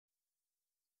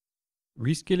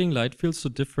Rescaling light fields to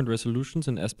different resolutions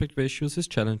and aspect ratios is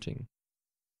challenging.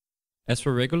 As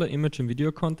for regular image and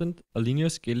video content, a linear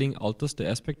scaling alters the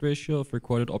aspect ratio of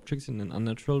recorded objects in an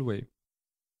unnatural way.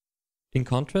 In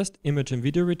contrast, image and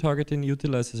video retargeting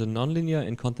utilizes a nonlinear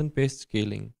and content-based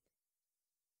scaling.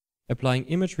 Applying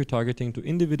image retargeting to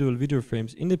individual video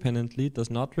frames independently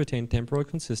does not retain temporal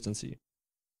consistency.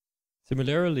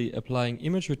 Similarly, applying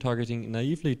image retargeting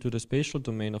naively to the spatial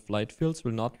domain of light fields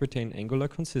will not retain angular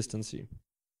consistency.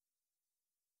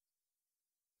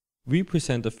 We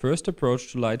present the first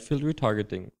approach to light field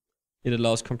retargeting. It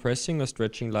allows compressing or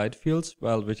stretching light fields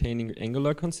while retaining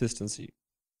angular consistency.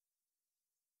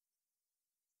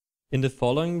 In the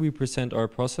following, we present our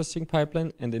processing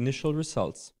pipeline and initial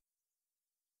results.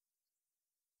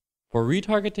 For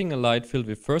retargeting a light field,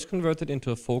 we first convert it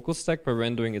into a focal stack by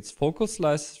rendering its focal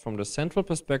slices from the central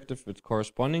perspective with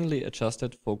correspondingly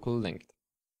adjusted focal length.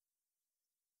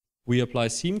 We apply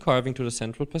seam carving to the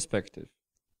central perspective.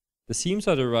 The seams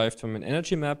are derived from an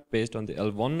energy map based on the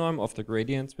L1 norm of the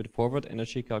gradients with forward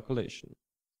energy calculation.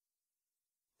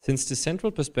 Since the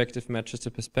central perspective matches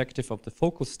the perspective of the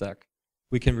focal stack,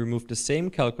 we can remove the same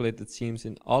calculated seams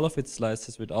in all of its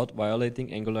slices without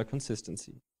violating angular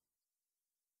consistency.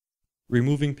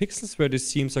 Removing pixels where the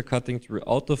seams are cutting through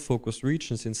out-of-focus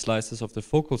regions in slices of the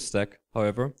focal stack,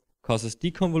 however, causes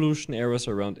deconvolution errors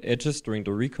around edges during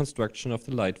the reconstruction of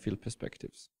the light field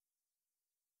perspectives.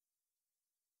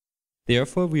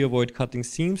 Therefore, we avoid cutting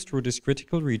seams through these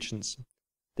critical regions.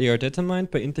 They are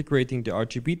determined by integrating the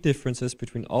RGB differences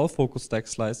between all focal stack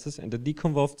slices and the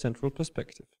deconvolved central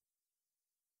perspective.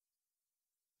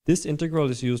 This integral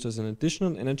is used as an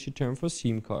additional energy term for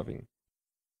seam carving.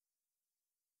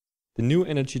 The new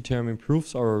energy term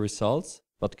improves our results,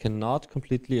 but cannot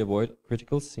completely avoid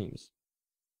critical seams.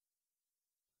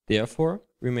 Therefore,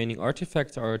 remaining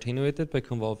artifacts are attenuated by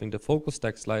convolving the focal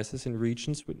stack slices in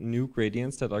regions with new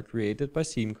gradients that are created by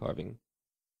seam carving.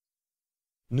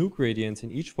 New gradients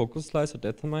in each focal slice are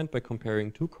determined by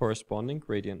comparing two corresponding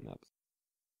gradient maps.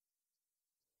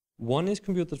 One is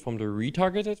computed from the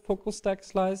retargeted focal stack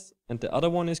slice, and the other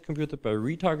one is computed by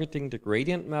retargeting the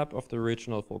gradient map of the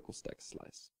original focal stack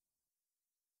slice.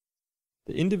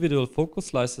 The individual focal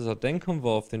slices are then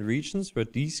convolved in regions where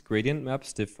these gradient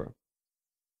maps differ.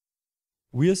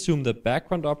 We assume that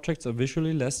background objects are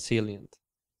visually less salient.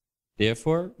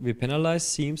 Therefore, we penalize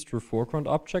seams through foreground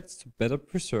objects to better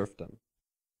preserve them.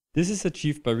 This is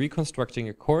achieved by reconstructing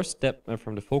a coarse depth map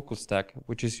from the focal stack,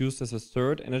 which is used as a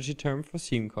third energy term for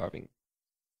seam carving.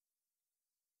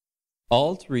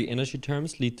 All three energy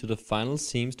terms lead to the final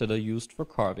seams that are used for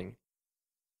carving.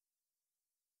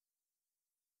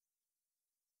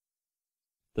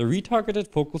 The retargeted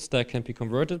focal stack can be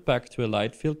converted back to a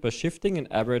light field by shifting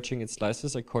and averaging its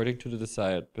slices according to the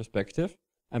desired perspective,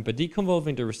 and by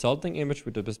deconvolving the resulting image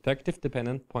with the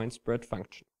perspective-dependent point spread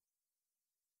function.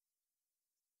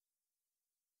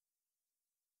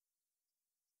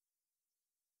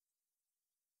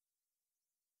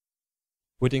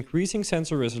 With increasing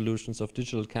sensor resolutions of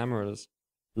digital cameras,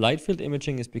 light field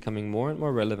imaging is becoming more and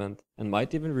more relevant and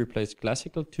might even replace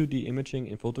classical 2D imaging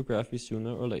in photography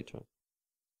sooner or later.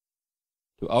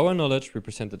 To our knowledge, we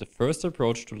presented the first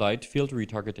approach to light field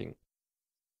retargeting.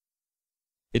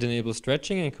 It enables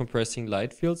stretching and compressing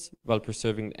light fields while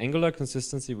preserving angular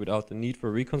consistency without the need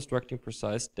for reconstructing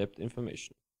precise depth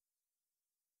information.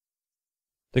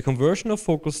 The conversion of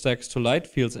focal stacks to light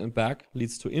fields and back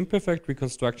leads to imperfect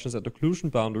reconstructions at occlusion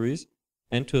boundaries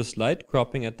and to a slight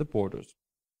cropping at the borders.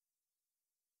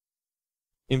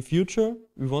 In future,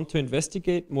 we want to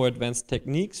investigate more advanced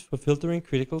techniques for filtering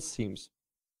critical seams.